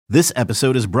This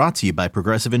episode is brought to you by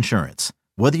Progressive Insurance.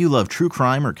 Whether you love true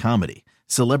crime or comedy,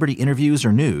 celebrity interviews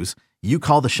or news, you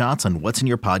call the shots on what's in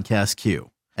your podcast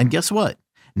queue. And guess what?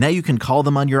 Now you can call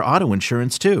them on your auto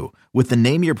insurance too with the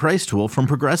Name Your Price tool from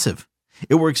Progressive.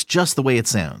 It works just the way it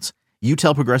sounds. You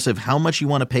tell Progressive how much you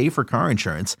want to pay for car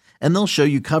insurance, and they'll show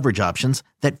you coverage options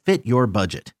that fit your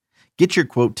budget. Get your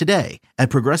quote today at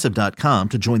Progressive.com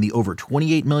to join the over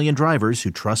 28 million drivers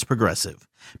who trust Progressive.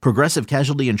 Progressive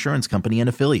Casualty Insurance Company and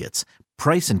Affiliates.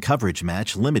 Price and coverage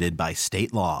match limited by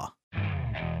state law.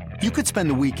 You could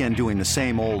spend the weekend doing the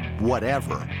same old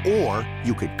whatever, or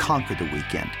you could conquer the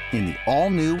weekend in the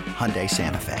all-new Hyundai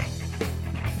Santa Fe.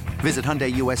 Visit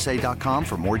HyundaiUSA.com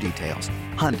for more details.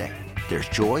 Hyundai, there's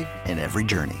joy in every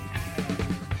journey.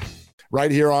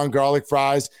 Right here on Garlic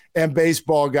Fries and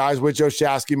Baseball Guys with Joe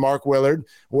Shasky, Mark Willard.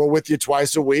 We're with you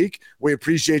twice a week. We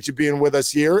appreciate you being with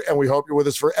us here, and we hope you're with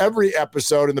us for every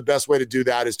episode, and the best way to do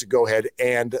that is to go ahead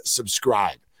and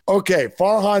subscribe. Okay,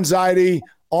 Farhan Zaidi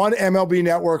on MLB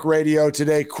Network Radio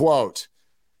today, quote,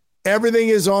 "Everything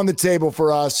is on the table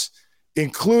for us,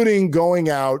 including going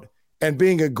out and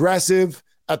being aggressive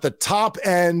at the top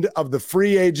end of the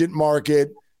free agent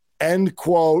market," end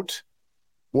quote.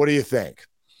 What do you think?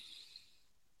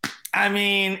 I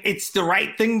mean, it's the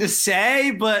right thing to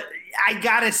say, but I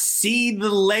got to see the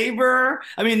labor.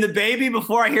 I mean, the baby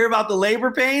before I hear about the labor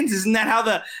pains. Isn't that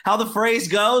how the phrase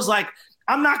goes? Like,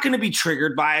 I'm not going to be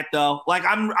triggered by it, though. Like,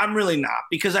 I'm really not,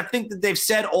 because I think that they've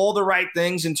said all the right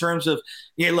things in terms of,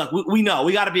 yeah, look, we know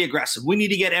we got to be aggressive. We need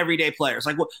to get everyday players.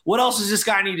 Like, what else does this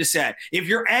guy need to say? If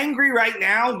you're angry right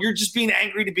now, you're just being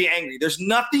angry to be angry. There's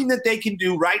nothing that they can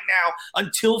do right now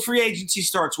until free agency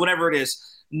starts, whatever it is.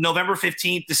 November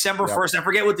 15th, December 1st. I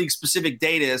forget what the specific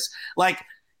date is. Like,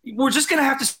 we're just going to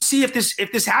have to see if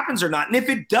this happens or not. And if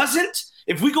it doesn't,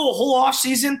 if we go a whole off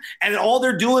season and all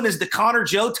they're doing is the Connor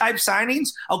Joe type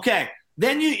signings, okay,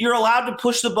 then you're allowed to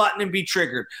push the button and be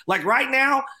triggered. Like right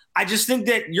now, I just think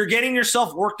that you're getting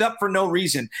yourself worked up for no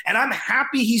reason. And I'm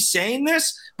happy he's saying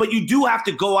this, but you do have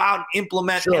to go out and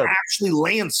implement and actually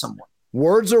land someone.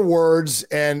 Words are words,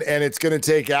 and it's going to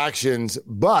take actions,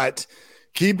 but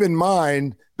keep in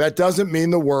mind, that doesn't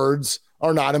mean the words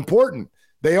are not important.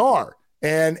 They are.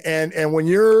 And when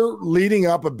you're leading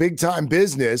up a big-time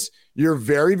business, you're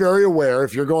very, very aware.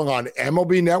 If you're going on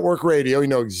MLB Network Radio, you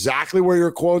know exactly where your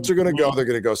quotes are going to go. They're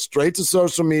going to go straight to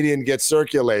social media and get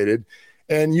circulated.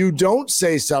 And you don't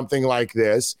say something like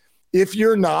this if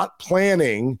you're not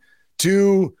planning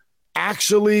to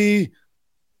actually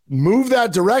move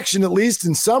that direction, at least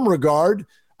in some regard.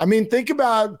 I mean, think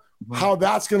about how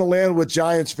that's going to land with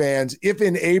Giants fans if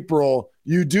in April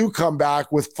you do come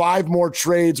back with 5 more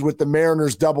trades with the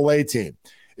Mariners AA team.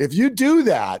 If you do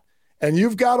that and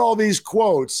you've got all these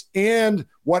quotes and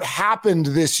what happened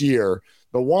this year,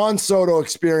 the Juan Soto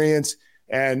experience,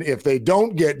 and if they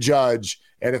don't get Judge,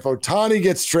 and if Ohtani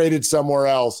gets traded somewhere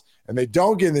else and they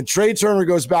don't get, and then Trey Turner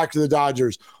goes back to the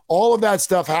Dodgers, all of that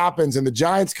stuff happens and the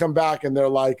Giants come back and they're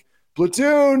like,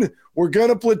 platoon, we're going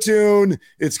to platoon.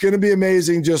 It's going to be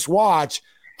amazing. Just watch.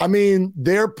 I mean,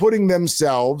 they're putting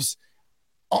themselves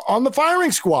on the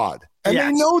firing squad, and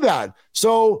they know that.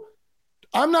 So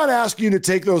I'm not asking you to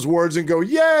take those words and go,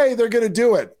 yay, they're going to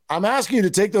do it. I'm asking you to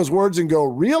take those words and go,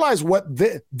 realize what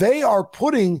they are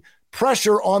putting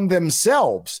pressure on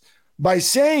themselves by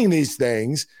saying these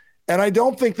things. And I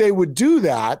don't think they would do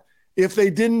that if they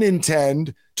didn't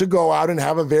intend to go out and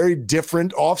have a very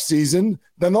different offseason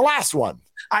than the last one.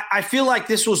 I feel like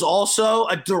this was also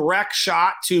a direct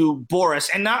shot to Boris,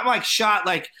 and not like shot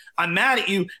like I'm mad at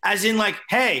you, as in like,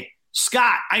 hey,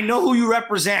 Scott, I know who you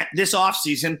represent this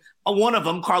offseason. One of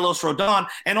them, Carlos Rodon,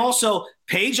 and also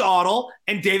Paige Otto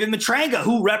and David Matranga,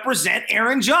 who represent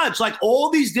Aaron Judge. Like all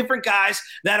these different guys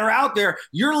that are out there,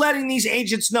 you're letting these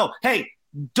agents know, hey,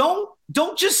 don't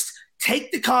just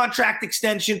take the contract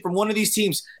extension from one of these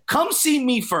teams. Come see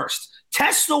me first.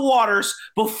 Test the waters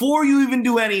before you even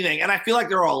do anything. And I feel like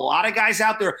there are a lot of guys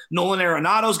out there. Nolan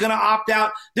Arenado's going to opt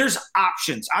out. There's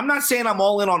options. I'm not saying I'm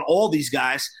all in on all these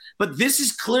guys, but this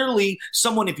is clearly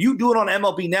someone, if you do it on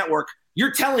MLB Network,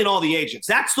 you're telling all the agents.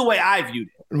 That's the way I viewed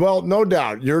it. Well, no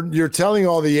doubt. You're telling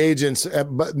all the agents.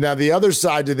 But now the other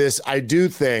side to this, I do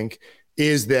think,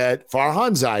 is that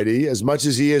Farhan Zaidi, as much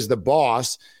as he is the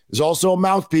boss, is also a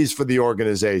mouthpiece for the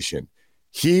organization.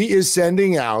 He is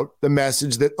sending out the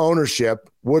message that ownership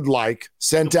would like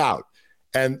sent out.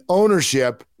 And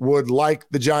ownership would like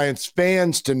the Giants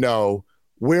fans to know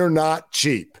we're not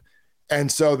cheap. And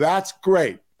so that's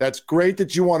great. That's great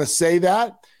that you want to say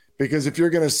that, because if you're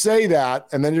going to say that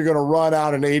and then you're going to run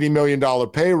out an $80 million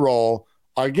payroll,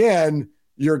 again,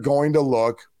 you're going to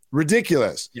look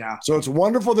Ridiculous. Yeah. So it's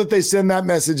wonderful that they send that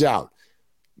message out.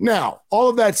 Now, all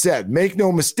of that said, make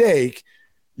no mistake,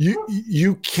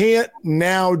 you can't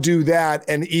now do that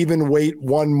and even wait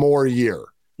one more year.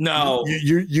 No.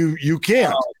 You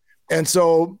can't. No. And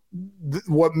so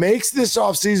what makes this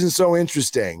offseason so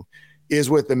interesting is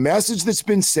with the message that's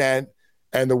been sent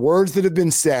and the words that have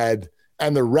been said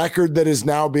and the record that is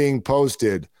now being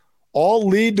posted all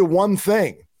lead to one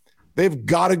thing. They've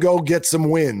got to go get some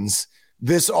wins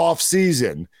this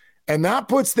offseason. And that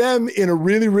puts them in a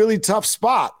really, really tough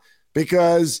spot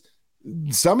because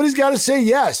somebody's got to say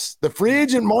yes. The free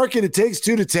agent market, it takes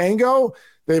two to tango.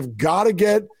 They've got to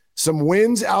get some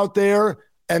wins out there.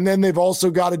 And then they've also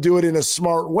got to do it in a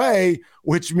smart way,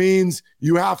 which means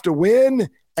you have to win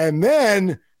and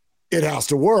then it has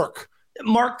to work.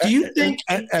 Mark, do you think –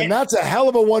 And that's a hell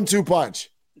of a 1-2 punch.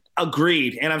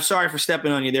 Agreed. And I'm sorry for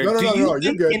stepping on you there. No, do you think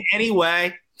you're good. In any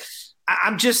way –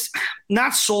 I'm just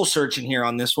not soul searching here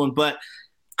on this one, but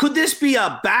could this be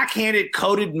a backhanded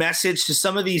coded message to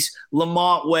some of these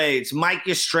Lamont Wades, Mike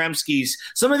Yastrzemskis,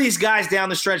 some of these guys down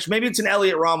the stretch? Maybe it's an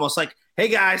Elliot Ramos like, hey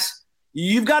guys,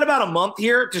 you've got about a month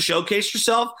here to showcase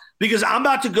yourself because I'm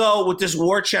about to go with this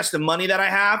war chest of money that I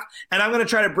have and I'm going to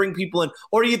try to bring people in.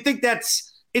 Or do you think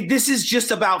this is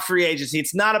just about free agency?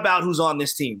 It's not about who's on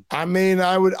this team. I mean,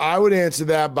 I would answer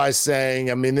that by saying,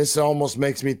 this almost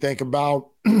makes me think about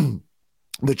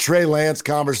the Trey Lance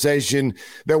conversation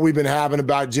that we've been having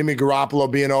about Jimmy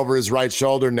Garoppolo being over his right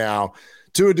shoulder now.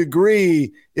 To a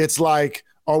degree, it's like,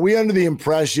 are we under the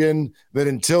impression that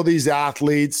until these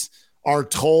athletes are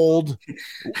told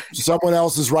someone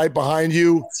else is right behind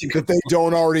you, that they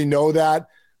don't already know that?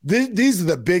 These are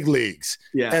the big leagues.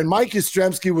 Yeah. And Mike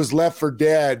Yastrzemski was left for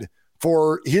dead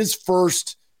for his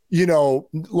first, 8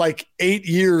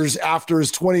 years after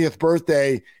his 20th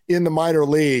birthday in the minor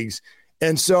leagues.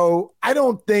 And so I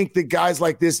don't think that guys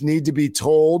like this need to be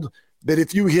told that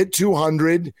if you hit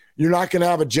 200, you're not going to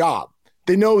have a job.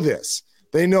 They know this.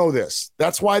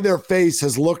 That's why their face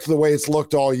has looked the way it's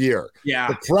looked all year. Yeah.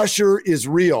 The pressure is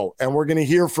real. And we're going to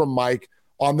hear from Mike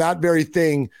on that very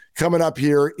thing coming up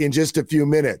here in just a few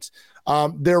minutes.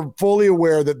 They're fully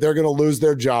aware that they're going to lose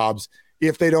their jobs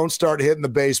if they don't start hitting the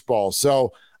baseball.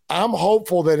 So I'm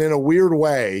hopeful that in a weird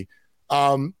way,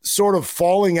 sort of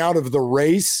falling out of the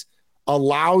race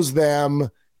allows them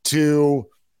to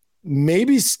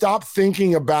maybe stop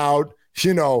thinking about,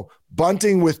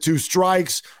 bunting with 2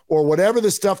 strikes or whatever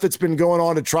the stuff that's been going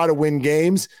on to try to win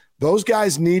games. Those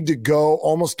guys need to go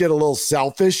almost get a little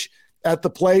selfish at the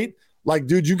plate. Like,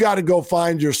 dude, you got to go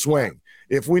find your swing.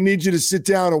 If we need you to sit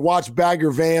down and watch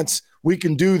Bagger Vance, we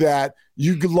can do that.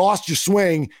 You lost your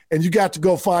swing and you got to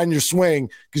go find your swing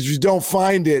because if you don't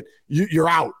find it, you're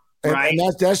out. And, right.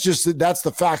 And that's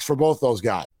the facts for both those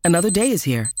guys. Another day is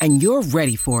here, and you're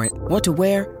ready for it. What to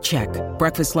wear? Check.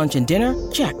 Breakfast, lunch, and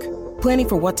dinner? Check. Planning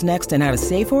for what's next and how to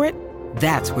save for it?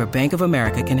 That's where Bank of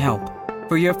America can help.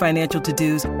 For your financial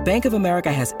to-dos, Bank of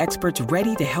America has experts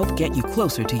ready to help get you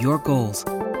closer to your goals.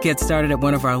 Get started at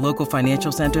one of our local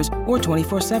financial centers or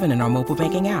 24/7 in our mobile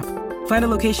banking app. Find a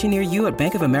location near you at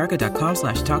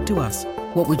bankofamerica.com/talktous.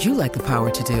 What would you like the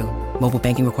power to do? Mobile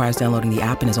banking requires downloading the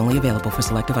app and is only available for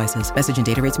select devices. Message and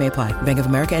data rates may apply. Bank of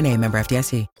America NA, member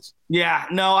FDIC. Yeah,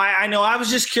 no, I know. I was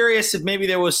just curious if maybe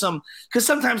there was some, because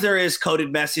sometimes there is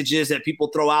coded messages that people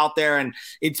throw out there and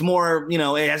it's more,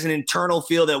 it has an internal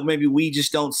feel that maybe we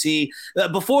just don't see.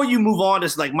 Before you move on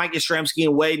to like Mike Yastrzemski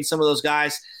and Wade and some of those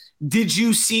guys, did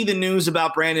you see the news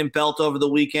about Brandon Belt over the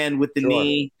weekend with the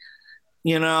knee?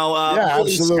 Yeah, really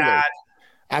absolutely. Sad.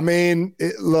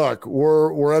 Look,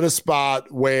 we're at a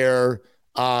spot where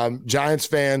Giants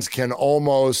fans can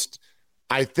almost,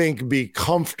 I think, be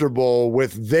comfortable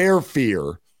with their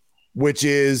fear, which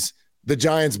is the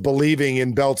Giants believing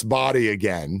in Belt's body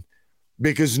again,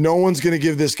 because no one's going to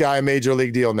give this guy a major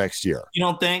league deal next year. You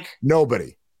don't think?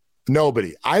 Nobody.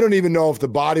 I don't even know if the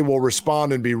body will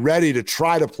respond and be ready to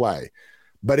try to play.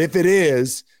 But if it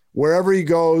is, wherever he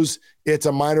goes, it's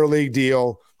a minor league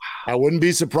deal. I wouldn't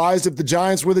be surprised if the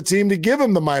Giants were the team to give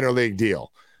him the minor league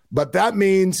deal. But that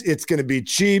means it's going to be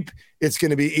cheap. It's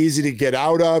going to be easy to get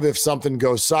out of if something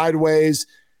goes sideways.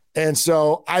 And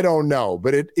so I don't know.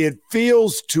 But it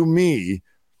feels to me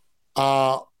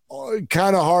kind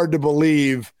of hard to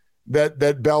believe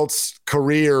that Belt's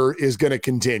career is going to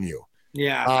continue.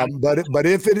 Yeah. But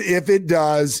if it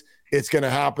does, it's going to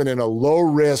happen in a low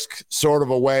risk sort of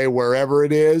a way wherever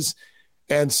it is.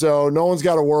 And so no one's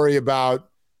got to worry about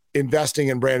investing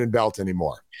in Brandon Belt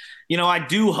anymore. I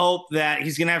do hope that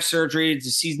he's going to have surgery. The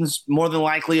season's more than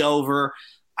likely over.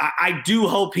 I do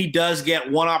hope he does get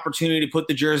one opportunity to put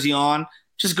the jersey on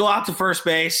just go out to first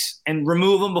base and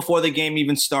remove him before the game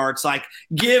even starts. Like,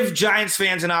 give Giants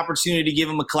fans an opportunity to give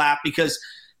him a clap, because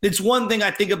it's one thing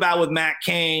I think about with Matt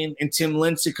Cain and Tim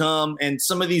Lincecum and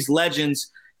some of these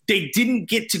legends. They didn't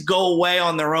get to go away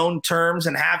on their own terms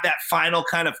and have that final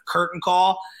kind of curtain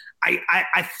call.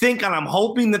 I think, and I'm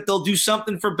hoping that they'll do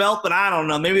something for Belt, but I don't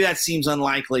know. Maybe that seems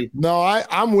unlikely. No,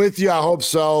 I'm with you. I hope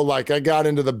so. Like, I got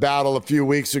into the battle a few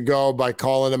weeks ago by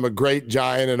calling him a great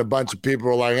Giant, and a bunch of people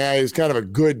were like, hey, he's kind of a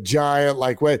good Giant.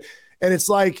 Like, what? And it's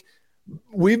like,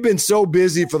 we've been so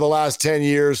busy for the last 10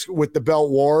 years with the Belt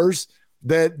Wars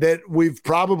that we've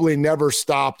probably never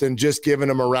stopped and just given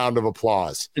him a round of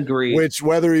applause. Agreed. Which,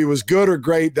 whether he was good or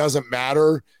great, doesn't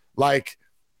matter. Like,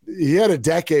 he had a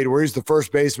decade where he's the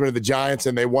first baseman of the Giants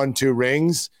and they won 2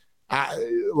 rings.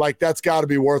 Like, that's got to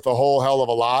be worth a whole hell of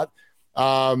a lot.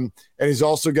 And he's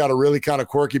also got a really kind of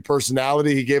quirky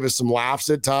personality. He gave us some laughs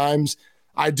at times.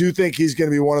 I do think he's going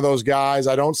to be one of those guys.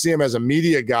 I don't see him as a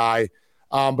media guy,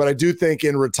 but I do think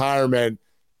in retirement,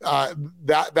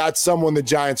 that's someone the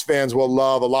Giants fans will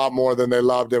love a lot more than they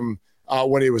loved him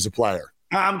when he was a player.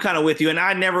 I'm kind of with you. And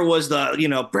I never was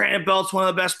Brandon Belt's one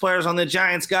of the best players on the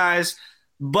Giants, guys.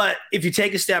 But if you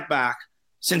take a step back,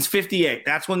 since 58,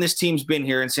 that's when this team's been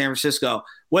here in San Francisco.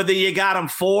 Whether you got him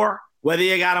 4, whether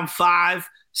you got him 5,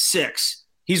 6,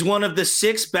 he's one of the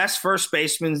 6 best first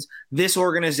basemen this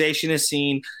organization has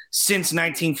seen since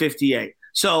 1958.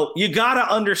 So you got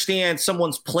to understand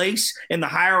someone's place in the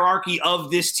hierarchy of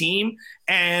this team,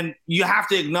 and you have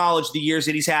to acknowledge the years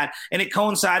that he's had. And it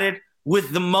coincided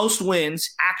with the most wins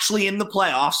actually in the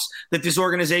playoffs that this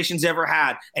organization's ever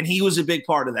had. And he was a big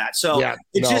part of that. So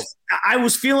I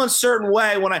was feeling a certain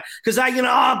way because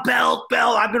Belt,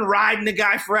 I've been riding the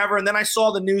guy forever. And then I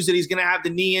saw the news that he's going to have the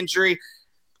knee injury.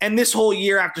 And this whole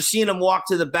year, after seeing him walk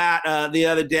to the bat the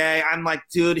other day, I'm like,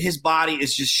 dude, his body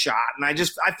is just shot. And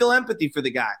I feel empathy for the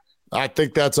guy. I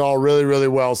think that's all really, really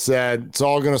well said. It's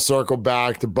all going to circle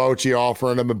back to Bochy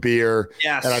offering him a beer.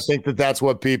 Yes. And I think that's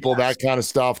what people, that kind of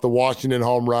stuff, the Washington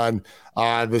home run,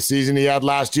 the season he had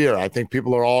last year, I think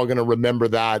people are all going to remember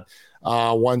that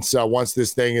once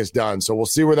this thing is done. So we'll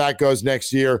see where that goes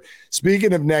next year.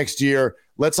 Speaking of next year,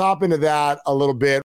 let's hop into that a little bit.